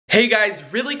Hey guys,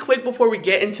 really quick before we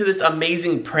get into this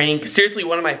amazing prank, seriously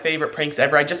one of my favorite pranks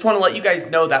ever, I just want to let you guys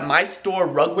know that my store,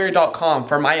 rugwear.com,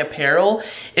 for my apparel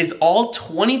is all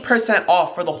 20%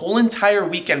 off for the whole entire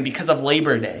weekend because of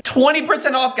Labor Day.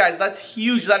 20% off, guys, that's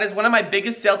huge. That is one of my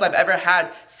biggest sales I've ever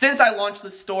had since I launched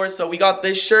the store. So we got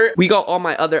this shirt, we got all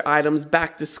my other items,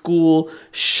 back to school,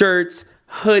 shirts,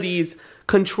 hoodies,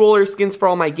 controller skins for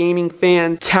all my gaming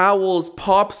fans, towels,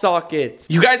 pop sockets.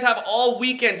 You guys have all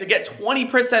weekend to get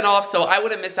 20% off, so I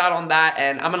wouldn't miss out on that,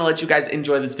 and I'm gonna let you guys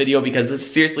enjoy this video because this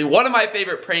is seriously one of my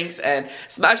favorite pranks, and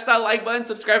smash that like button,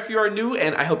 subscribe if you are new,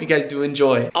 and I hope you guys do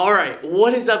enjoy. Alright,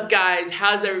 what is up guys?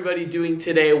 How's everybody doing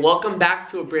today? Welcome back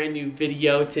to a brand new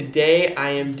video. Today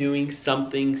I am doing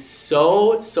something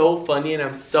so funny, and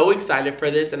I'm so excited for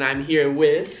this, and I'm here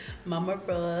with Mama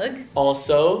Rug.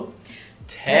 Also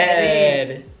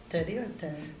Ted. Teddy or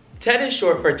Ted? Ted is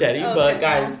short for Teddy, Okay, but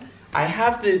guys, I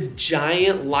have this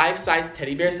giant life-size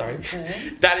teddy bear,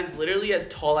 that is literally as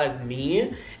tall as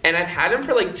me, and I've had him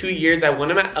for like 2 years. I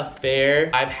won him at a fair.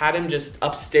 I've had him just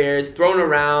upstairs, thrown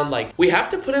around. Like, we have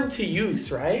to put him to use,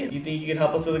 right? You think you can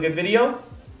help us with a good video?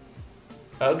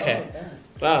 Okay.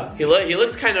 Oh, wow, he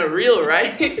looks kind of real,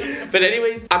 right? But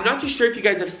anyways, I'm not too sure if you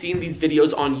guys have seen these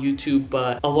videos on YouTube,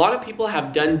 but a lot of people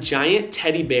have done giant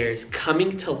teddy bears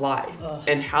coming to life.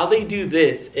 And how they do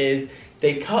this is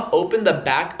they cut open the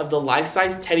back of the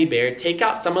life-size teddy bear, take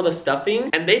out some of the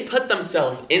stuffing, and they put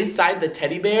themselves inside the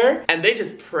teddy bear, and they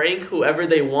just prank whoever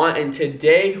they want. And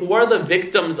today, who are the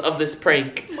victims of this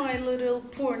prank? My little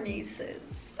poor nieces.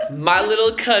 My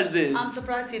little cousins. I'm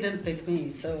surprised you didn't pick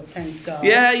me, so thanks God.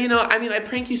 Yeah, you know, I mean, I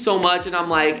prank you so much, and I'm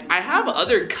like, I have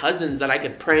other cousins that I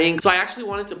could prank. So I actually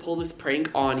wanted to pull this prank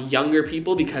on younger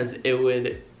people because it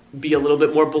would be a little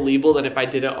bit more believable than if I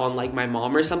did it on like my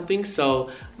mom or something. So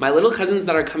my little cousins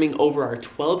that are coming over are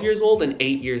 12 years old and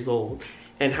 8 years old.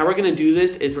 And how we're gonna do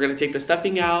this is we're gonna take the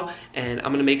stuffing out, and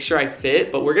I'm gonna make sure I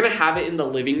fit, but we're gonna have it in the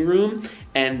living room.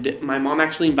 And my mom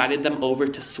actually invited them over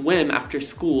to swim after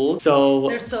school, so...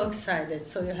 They're so excited,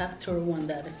 so you have to ruin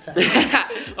that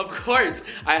excitement. Of course,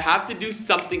 I have to do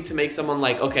something to make someone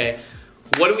like, okay,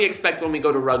 what do we expect when we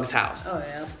go to Rug's house? Oh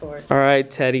yeah, of course. All right,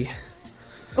 Teddy.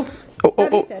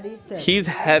 Teddy. He's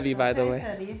heavy, by the way.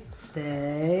 Teddy.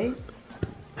 Stay.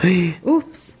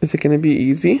 Oops. Is it gonna be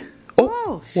easy?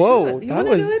 Oh, whoa, you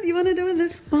wanna do it? You wanna do it?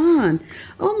 This fun.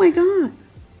 Oh my God.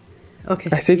 Okay.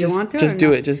 I say just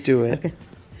do it. Just do it. Okay.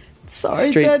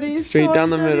 Sorry, Teddy. Straight down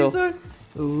the middle. Sorry.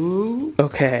 Ooh.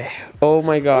 Okay. Oh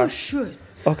my gosh. Oh,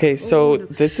 okay, so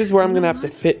this is where I'm gonna have to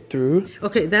fit through.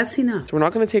 Okay, that's enough. So we're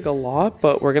not gonna take a lot,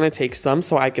 but we're gonna take some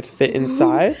so I could fit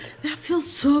inside. Ooh, that feels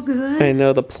so good. I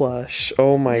know, the plush.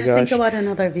 Oh my gosh. Think about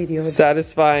another video.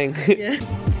 Satisfying. Yeah.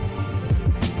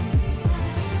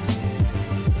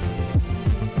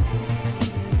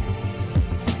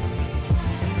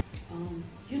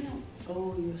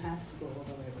 You have to go all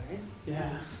the way, right?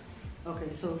 Yeah. Okay,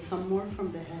 so some more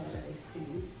from the head,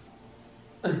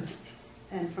 I think.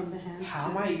 And from the hand. How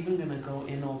am I even gonna go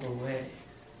in all the way?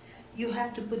 You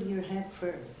have to put your head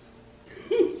first.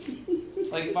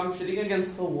 Like if I'm sitting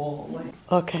against the wall. Like.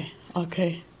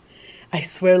 Okay. I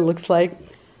swear it looks like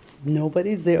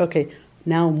nobody's there. Okay,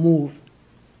 now move.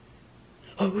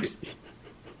 Oh.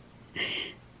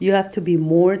 You have to be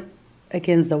more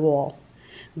against the wall.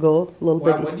 Go a little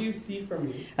bit. What do you see from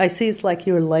me? I see it's like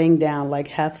you're laying down, like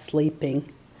half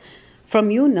sleeping. From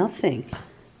you, nothing.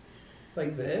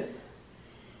 Like this?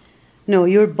 No,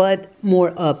 your butt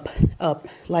more up.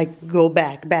 Like go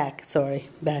back.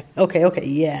 Okay,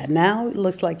 yeah. Now it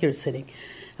looks like you're sitting.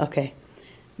 Okay.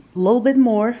 A little bit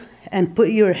more and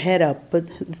put your head up. But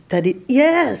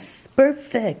yes,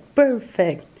 perfect.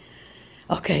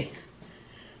 Okay.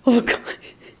 Oh God.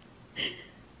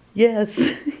 Yes.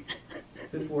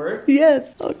 This works?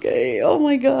 Yes. Okay. Oh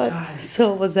my God.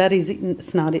 So was that easy?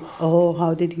 It's not. Oh,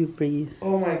 how did you breathe?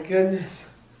 Oh my goodness.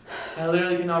 I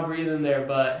literally cannot breathe in there,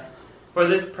 but for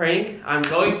this prank, I'm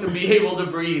going to be able to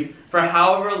breathe for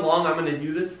however long I'm going to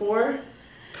do this for.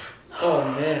 Oh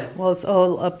man. Well, it's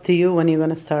all up to you when you're going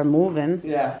to start moving.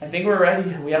 Yeah, I think we're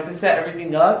ready. We have to set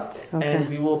everything up, and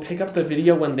we will pick up the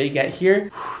video when they get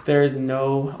here. There is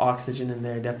no oxygen in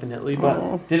there, definitely,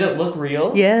 but did it look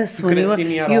real? Yes. You couldn't see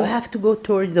me at all? You have to go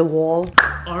toward the wall.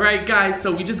 Alright guys,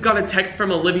 so we just got a text from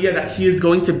Olivia that she is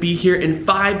going to be here in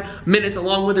 5 minutes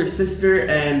along with her sister,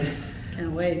 and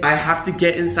can't wait. I have to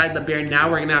get inside the bear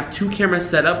now. We're going to have 2 cameras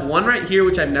set up. One right here,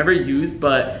 which I've never used,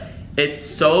 but it's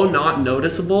so not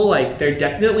noticeable. Like, they're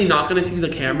definitely not gonna see the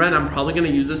camera, and I'm probably gonna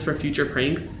use this for future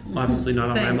pranks. Obviously not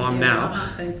on my mom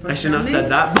now. I shouldn't have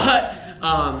said that, but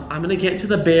I'm gonna get to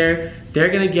the bear. They're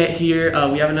gonna get here.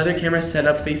 We have another camera set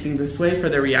up facing this way for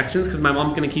their reactions because my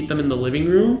mom's gonna keep them in the living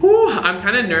room. Whew, I'm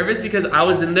kind of nervous because I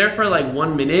was in there for like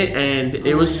 1 minute and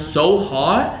it was so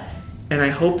hot. And I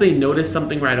hope they notice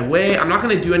something right away. I'm not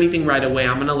gonna do anything right away.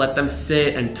 I'm gonna let them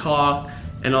sit and talk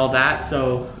and all that.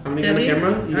 So I'm gonna get the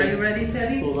camera. Are you ready,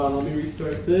 Teddy? Hold on, let me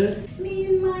restart this. Me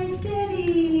and my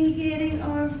Teddy getting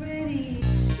all ready.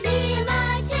 Me and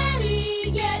my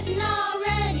Teddy getting all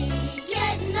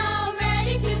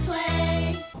ready to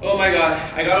play. Oh my God,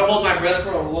 I gotta hold my breath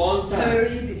for a long time.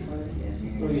 Hurry before we get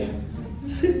here. Oh yeah.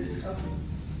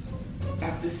 I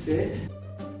have to sit.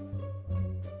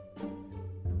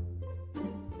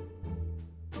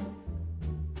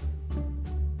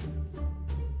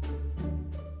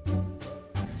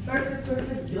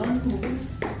 Perfect. Don't move.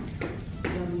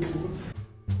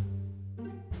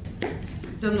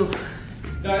 Don't move.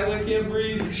 Guys, I can't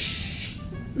breathe.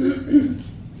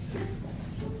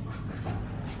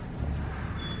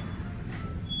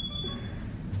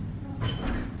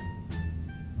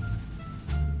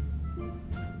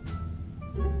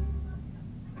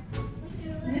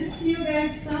 Miss you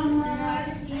guys so much.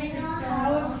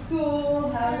 How was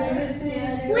school? How's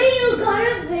everything? Wait, you got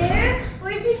a bear?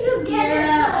 Where did you get it?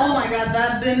 Yeah. Oh my God,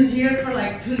 that's been here for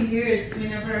like 2 years. We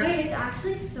never. Wait, it's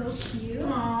actually so cute.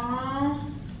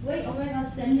 Aww. Wait, oh my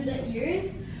God, send you the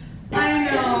ears? I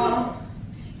know.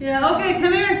 Yeah. Okay,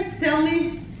 come here. Tell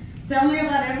me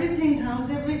about everything. How's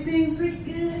everything? Pretty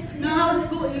good. No, how's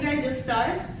school? You guys just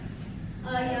started?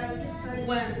 Yeah, we just started.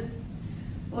 When?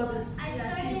 What is? I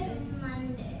started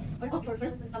Monday.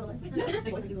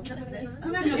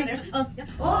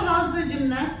 Oh, how's the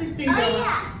gymnastic thing Oh, going?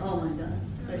 yeah. Oh my God.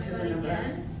 I should have known that.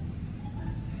 Again?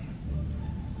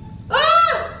 Ah!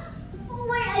 Oh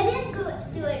wait, I didn't do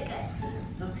it good.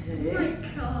 Oh Okay. my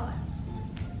God.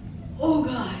 Oh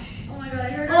gosh. Oh my God, I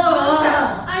heard Oh, her.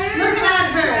 I heard looking at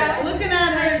her. her. Looking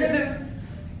at her.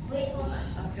 Wait, hold on.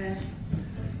 Okay.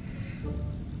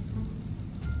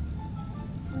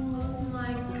 Oh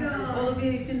my God.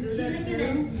 Okay, you can do She's that like too. an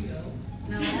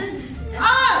No.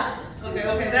 Ah!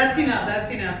 Okay, that's enough.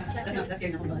 That's enough. That's enough.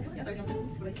 Yeah, sorry.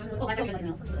 Oh, I don't get like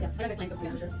now. Yeah, I gotta explain this to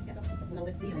you, I'm sure.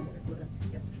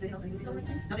 Yeah, so, no,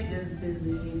 nothing, just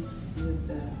busy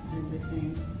with everything.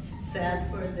 Sad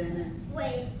for dinner.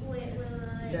 Wait.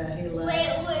 That he left. Wait.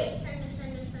 Send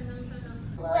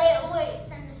her. Wait.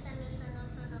 Send her.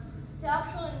 He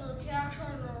actually moved.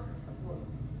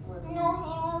 No,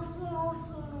 he moved.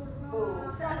 No.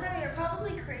 Sometimes you're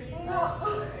probably crazy.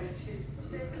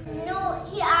 No,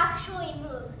 he actually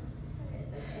moved.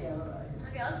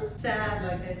 Okay, I'll just. Sad,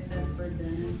 like I said, for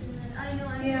dinner. I know.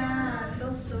 Yeah, I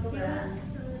feel so It bad. was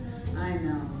so nice. I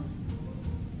know.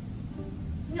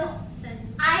 No,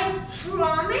 I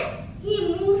promise he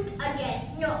moved again.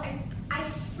 No, I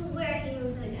swear he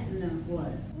moved again. No,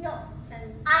 what? No,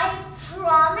 I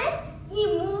promise he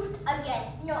moved again.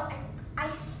 No, I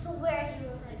swear he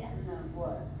moved again. No,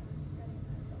 what?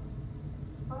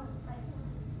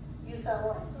 You saw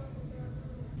what?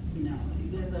 No, you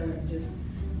guys are just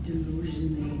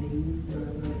delusionating.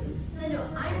 No,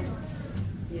 I'm not.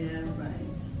 Yeah, right.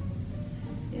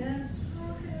 Yeah.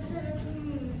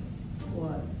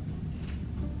 What?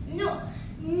 No.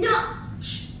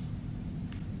 Shh.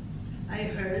 I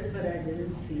heard, but I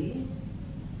didn't see.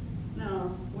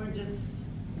 No, we're just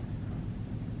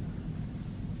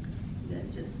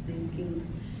thinking.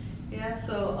 Yeah.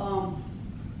 So,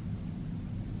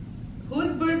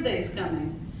 whose birthday is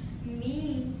coming?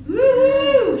 Me.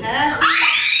 Woohoo! Happy.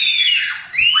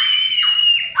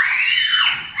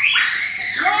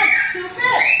 What?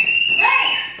 Stupid! Hey!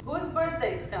 Whose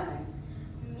birthday is coming?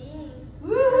 Me.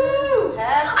 Woohoo!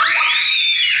 Happy.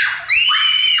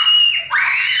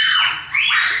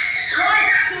 What?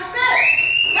 Stupid!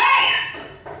 Hey!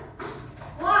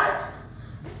 What?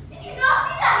 Did you not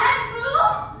see the head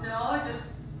move? No, just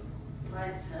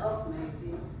myself maybe.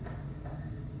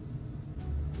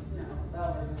 No, that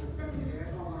wasn't here.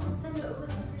 Hold on. Send it over.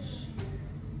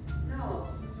 No,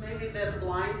 maybe the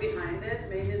blind behind it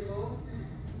made it move.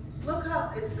 Look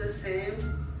how it's the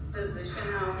same position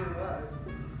how he was.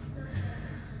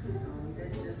 No,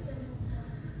 it just.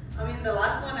 I mean, the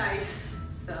last one I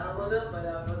saw a little, but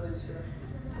I wasn't sure.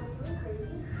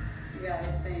 Yeah, I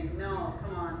think. No,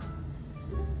 come on.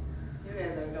 You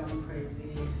guys are going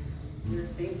crazy. You're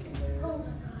thinking this. Oh my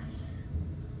gosh.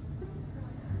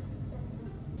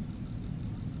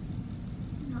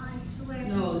 No, I swear.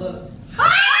 No, look.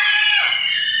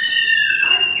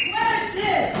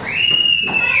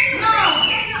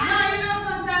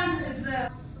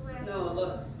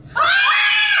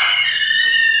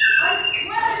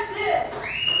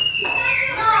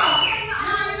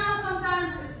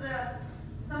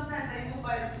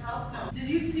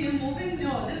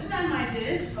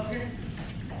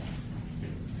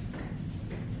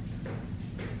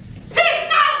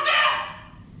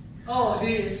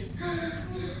 bitch.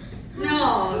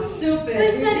 No,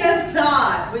 stupid.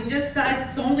 We just thought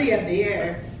it's only a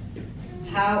bear.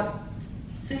 How?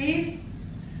 See?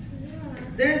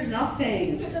 There's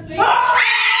nothing.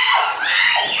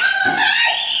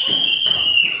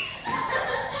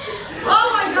 Oh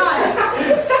my God!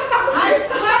 I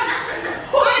swear,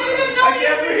 I didn't know. I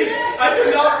can't breathe. I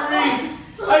could not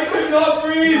breathe. I could not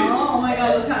breathe. Oh my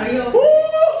God, look how you.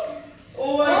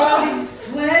 Oh my God. I'm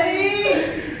sweaty.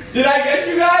 Did I get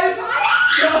you guys?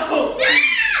 No.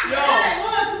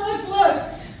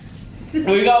 Look.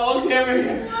 We got one camera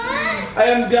here. I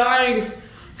am dying.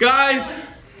 Guys.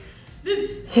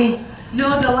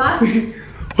 No, the last.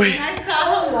 Wait. I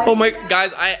saw him like Oh my, that.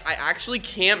 guys, I actually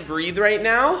can't breathe right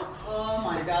now. Oh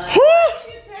my God. Why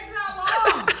did you take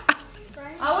that long?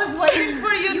 I was waiting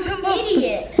for you to move.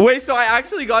 Idiot. Wait, so I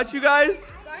actually got you guys?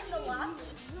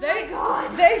 They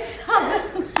saw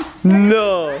them.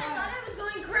 No. I thought I was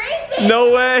going crazy.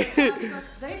 No way.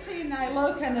 They see and I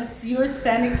look and it's you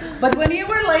standing. But when you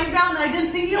were laying down, I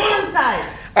didn't think you were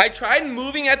inside. I tried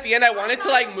moving at the end. I wanted to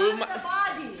like move my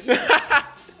body.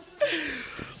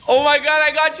 Oh my God,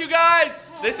 I got you guys.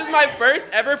 This is my first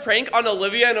ever prank on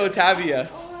Olivia and Otavia.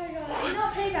 Oh my God. You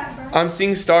not payback, bro. I'm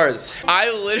seeing stars. I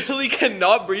literally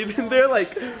cannot breathe in there.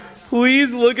 Like,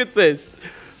 please look at this.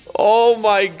 Oh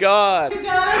my God.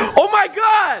 Oh my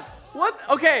God. What?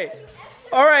 Okay.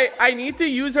 All right. I need to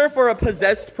use her for a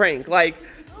possessed prank. Like,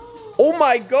 oh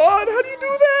my God. How do you do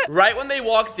that? Right when they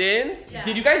walked in,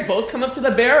 did you guys both come up to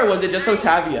the bear or was it just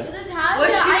Otavia?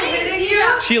 Was she hitting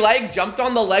you? She like jumped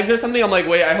on the legs or something. I'm like,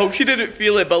 wait, I hope she didn't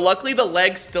feel it. But luckily the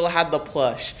legs still had the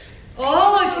plush.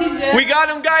 Oh, she did. We got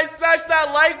him, guys. Smash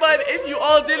that like button if you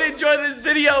all did enjoy this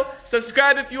video.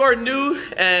 Subscribe if you are new.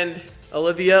 And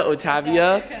Olivia,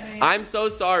 Otavia, I'm so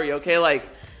sorry, okay? Like,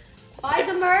 Buy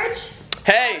the merch.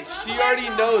 hey, she already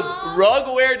knows.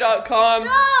 Rugwear.com.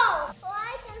 No.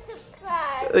 Like and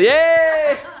subscribe.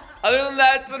 Yay! Other than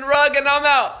that, it's been Rug and I'm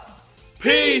out.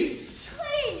 Peace.